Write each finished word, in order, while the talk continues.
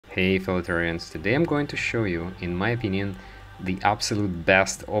Hey fellow Terrarians, today I'm going to show you, in my opinion, the absolute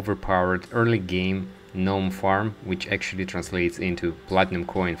best overpowered early game gnome farm, which actually translates into platinum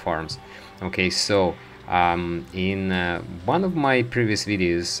coin farms. Okay, so in one of my previous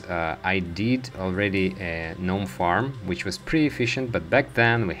videos I did already a gnome farm, which was pretty efficient, but back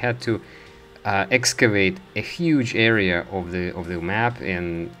then we had to excavate a huge area of the map,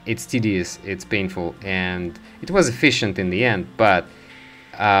 and it's tedious, it's painful, and it was efficient in the end, but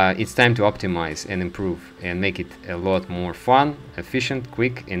it's time to optimize and improve and make it a lot more fun, efficient,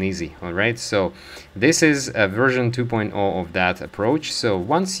 quick, and easy. All right, so this is a version 2.0 of that approach. So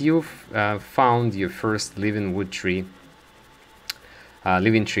once you've found your first living wood tree,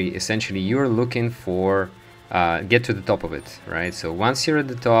 living tree, essentially you're looking for get to the top of it, right? So once you're at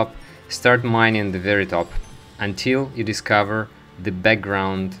the top, start mining the very top until you discover the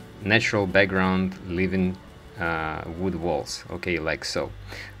background, natural background living wood walls. Okay, like so.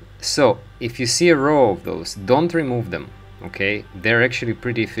 So if you see a row of those, don't remove them. Okay, they're actually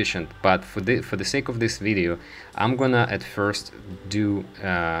pretty efficient, but for the sake of this video, I'm gonna at first do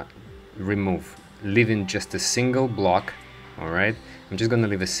leaving just a single block. All right, I'm just gonna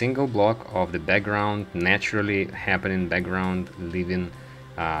leave a single block of the background, naturally happening background living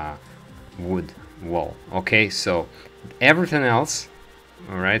wood wall. Okay, so everything else,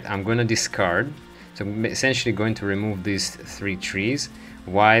 all right, I'm gonna discard. So I'm essentially going to remove these 3 trees.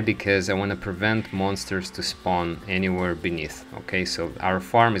 Why? Because I want to prevent monsters to spawn anywhere beneath. Okay, so our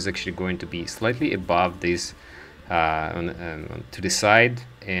farm is actually going to be slightly above this, to the side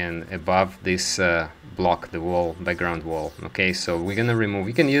and above this block, the wall, background wall. Okay, so we're gonna remove.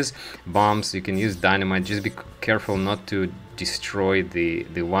 You can use bombs, you can use dynamite. Just be careful not to destroy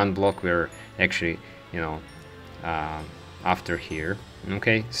the one block we're actually, you know, after here.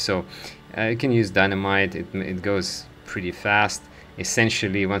 Okay, so you can use dynamite. It goes pretty fast.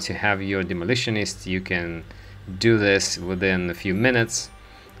 Essentially, once you have your demolitionist, you can do this within a few minutes.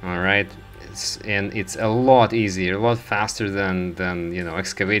 All right, and it's a lot easier, a lot faster than you know,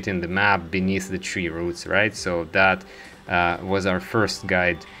 excavating the map beneath the tree roots, right? So that was our first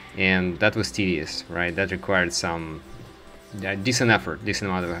guide, and that was tedious, right? That required some decent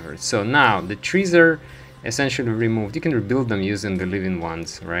amount of effort. So now the trees are essentially removed. You can rebuild them using the living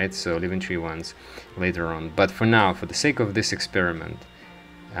ones, right? So living tree ones later on. But for now, for the sake of this experiment,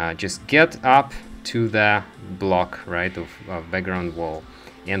 just get up to the block, right, of background wall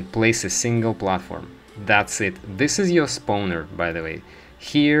and place a single platform. That's it. This is your spawner, by the way.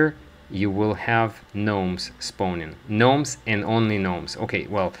 Here you will have gnomes spawning. Gnomes and only gnomes. Okay,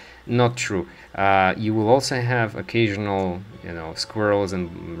 well, not true. You will also have occasional, you know, squirrels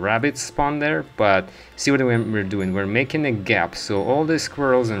and rabbits spawn there, but see what we're doing. We're making a gap, so all the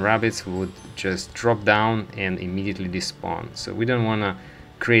squirrels and rabbits would just drop down and immediately despawn. So we don't want to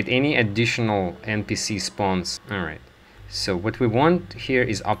create any additional NPC spawns. All right. So what we want here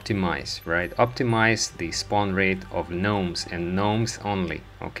is optimize, right? Optimize the spawn rate of gnomes and gnomes only,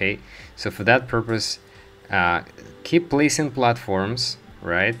 okay? So for that purpose, keep placing platforms,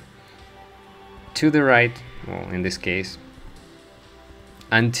 right, to the right, well, in this case,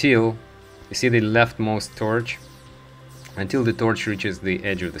 until you see the leftmost torch, until the torch reaches the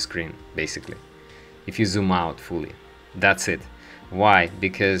edge of the screen, basically. If you zoom out fully, that's it. Why?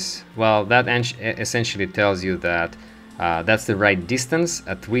 Because, well, that essentially tells you that that's the right distance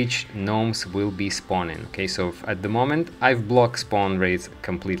at which gnomes will be spawning. Okay, so at the moment I've blocked spawn rates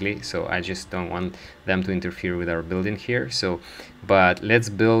completely, so I just don't want them to interfere with our building here. So, but let's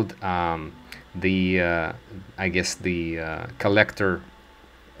build I guess the collector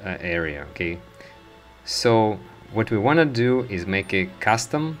area. Okay, so what we want to do is make a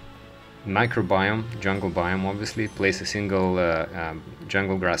custom microbiome, jungle biome, obviously. Place a single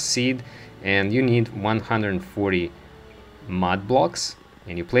jungle grass seed, and you need 140 mud blocks,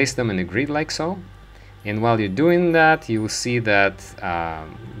 and you place them in a grid like so. And while you're doing that, you will see that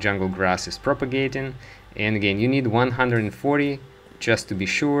jungle grass is propagating, and again you need 140 just to be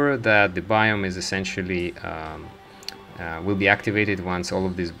sure that the biome is essentially will be activated once all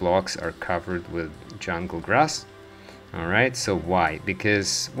of these blocks are covered with jungle grass. All right, so why?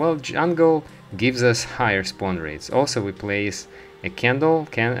 Because, well, jungle gives us higher spawn rates. Also, we place a candle,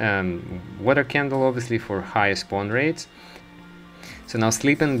 water candle, obviously, for higher spawn rates. So now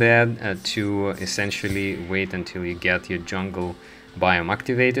sleep in bed to essentially wait until you get your jungle biome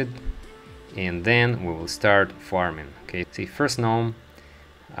activated, and then we will start farming. Okay, see, first gnome.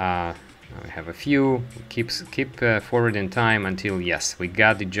 We have a few. Keep forward in time until, yes, we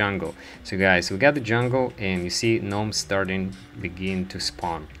got the jungle. So guys, we got the jungle, and you see gnomes begin to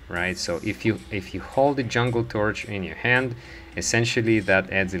spawn, right? So if you hold the jungle torch in your hand essentially that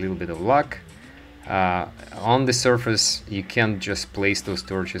adds a little bit of luck. On the surface you can't just place those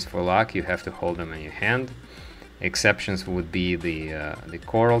torches for luck, you have to hold them in your hand. Exceptions would be the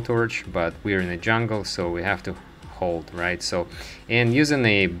coral torch, but we're in a jungle, so we have to hold, right? So, and using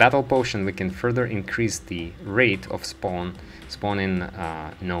a battle potion we can further increase the rate of spawning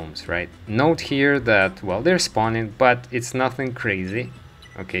gnomes, right? Note here that, well, they're spawning, but it's nothing crazy.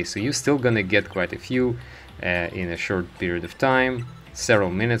 Okay, so you're still gonna get quite a few in a short period of time, several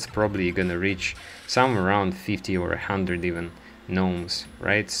minutes probably. You're gonna reach somewhere around 50 or 100 even gnomes,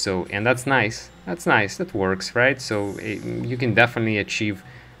 right? So, and that's nice, that works, right? So you can definitely achieve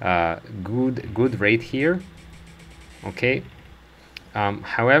good rate here. Okay,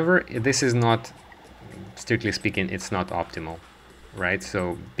 however, this is not, strictly speaking, it's not optimal, right?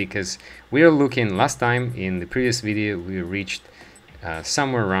 So because we are looking, last time in the previous video we reached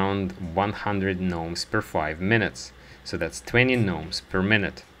somewhere around 100 gnomes per 5 minutes, so that's 20 gnomes per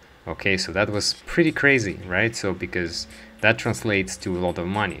minute. Okay, so that was pretty crazy, right? So because that translates to a lot of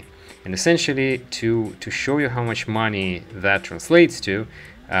money, and essentially to show you how much money that translates to,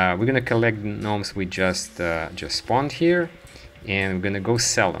 we're gonna collect gnomes we just spawned here, and we're gonna go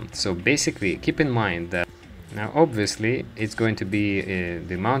sell them. So basically keep in mind that now obviously it's going to be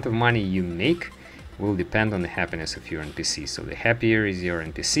the amount of money you make will depend on the happiness of your NPC. So the happier is your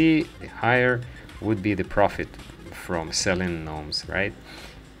NPC, the higher would be the profit from selling gnomes, right?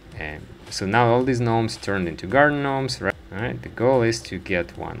 And so now all these gnomes turned into garden gnomes, right? All right, the goal is to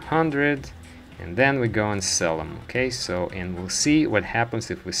get 100, and then we go and sell them. Okay, so, and we'll see what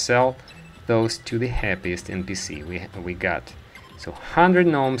happens if we sell those to the happiest NPC we got. So 100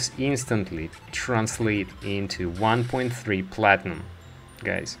 gnomes instantly translate into 1.3 platinum,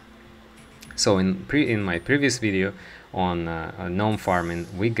 guys. So in my previous video on gnome farming,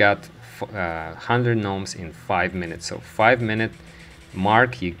 we got 100 gnomes in 5 minutes. So 5-minute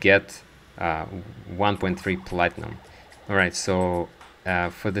mark you get 1.3 platinum. All right, so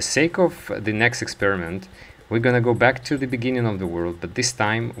for the sake of the next experiment, we're gonna go back to the beginning of the world, but this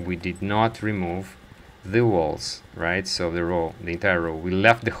time we did not remove the walls, right? So the entire row, we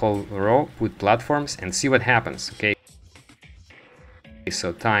left the whole row, put platforms, and see what happens. Okay,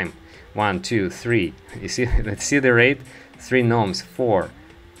 so time 1, 2, 3. You see, let's see the rate. 3 gnomes, 4,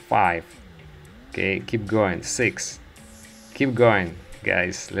 5. Okay, keep going. 6. Keep going,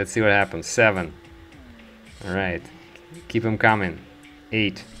 guys. Let's see what happens. 7. All right, keep them coming.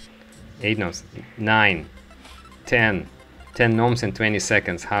 8. 8 gnomes. 9. 10. 10 gnomes in 20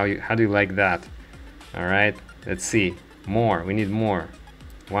 seconds. How do you like that? All right, let's see. More. We need more.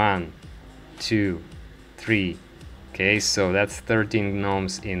 1, 2, 3. Okay, so that's 13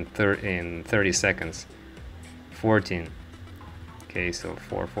 gnomes in 30 seconds. 14. Okay, so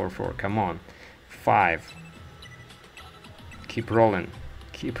 4, 4, 4. Come on. 5. Keep rolling.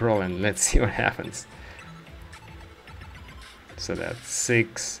 Keep rolling. Let's see what happens. So that's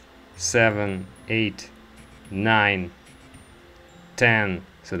 6, 7, 8, 9, 10.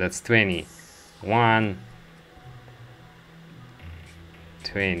 So that's 20. 1,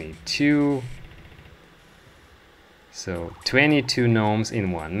 22. So 22 gnomes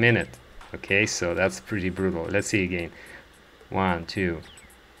in 1 minute. Okay, so that's pretty brutal. Let's see again. 1, 2,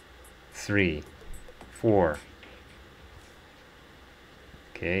 3, 4.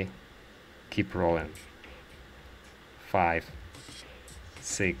 Okay, keep rolling. 5,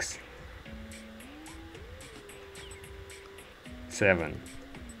 6, 7,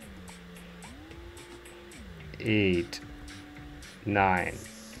 8, 9,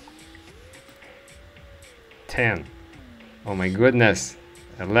 10. Oh my goodness.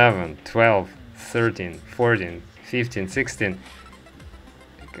 11, 12, 13, 14, 15, 16.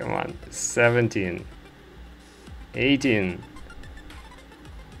 Come on. 17, 18,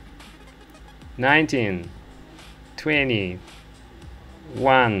 19, 20,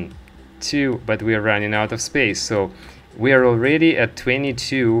 1, 2, but we are running out of space. So we are already at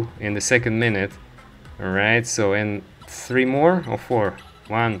 22 in the second minute. All right, so and 3 more or 4?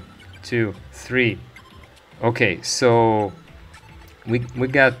 1, 2, 3. Okay, so we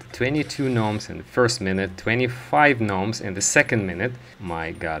got 22 gnomes in the first minute, 25 gnomes in the second minute.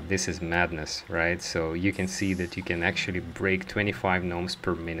 My god, this is madness, right? So you can see that you can actually break 25 gnomes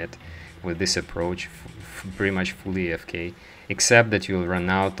per minute with this approach, pretty much fully AFK, except that you'll run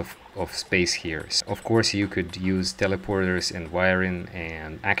out of space here. So of course you could use teleporters and wiring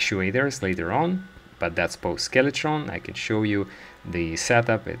and actuators later on, but that's post-Skeletron. I can show you the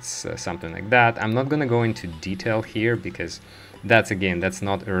setup. It's something like that. I'm not gonna go into detail here because that's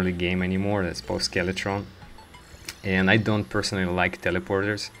not early game anymore. That's post-Skeletron, and I don't personally like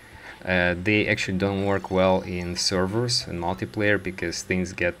teleporters. They actually don't work well in servers and multiplayer because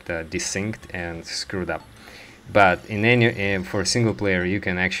things get desynced and screwed up. But in any for single player, you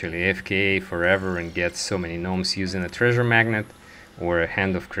can actually AFK forever and get so many gnomes using a treasure magnet or a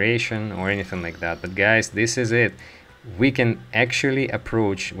hand of creation or anything like that. But guys, this is it. We can actually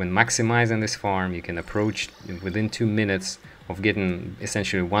approach, when maximizing this farm, you can approach within 2 minutes of getting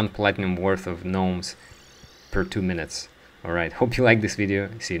essentially 1 platinum worth of gnomes per 2 minutes. Alright, hope you like this video.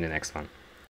 See you in the next one.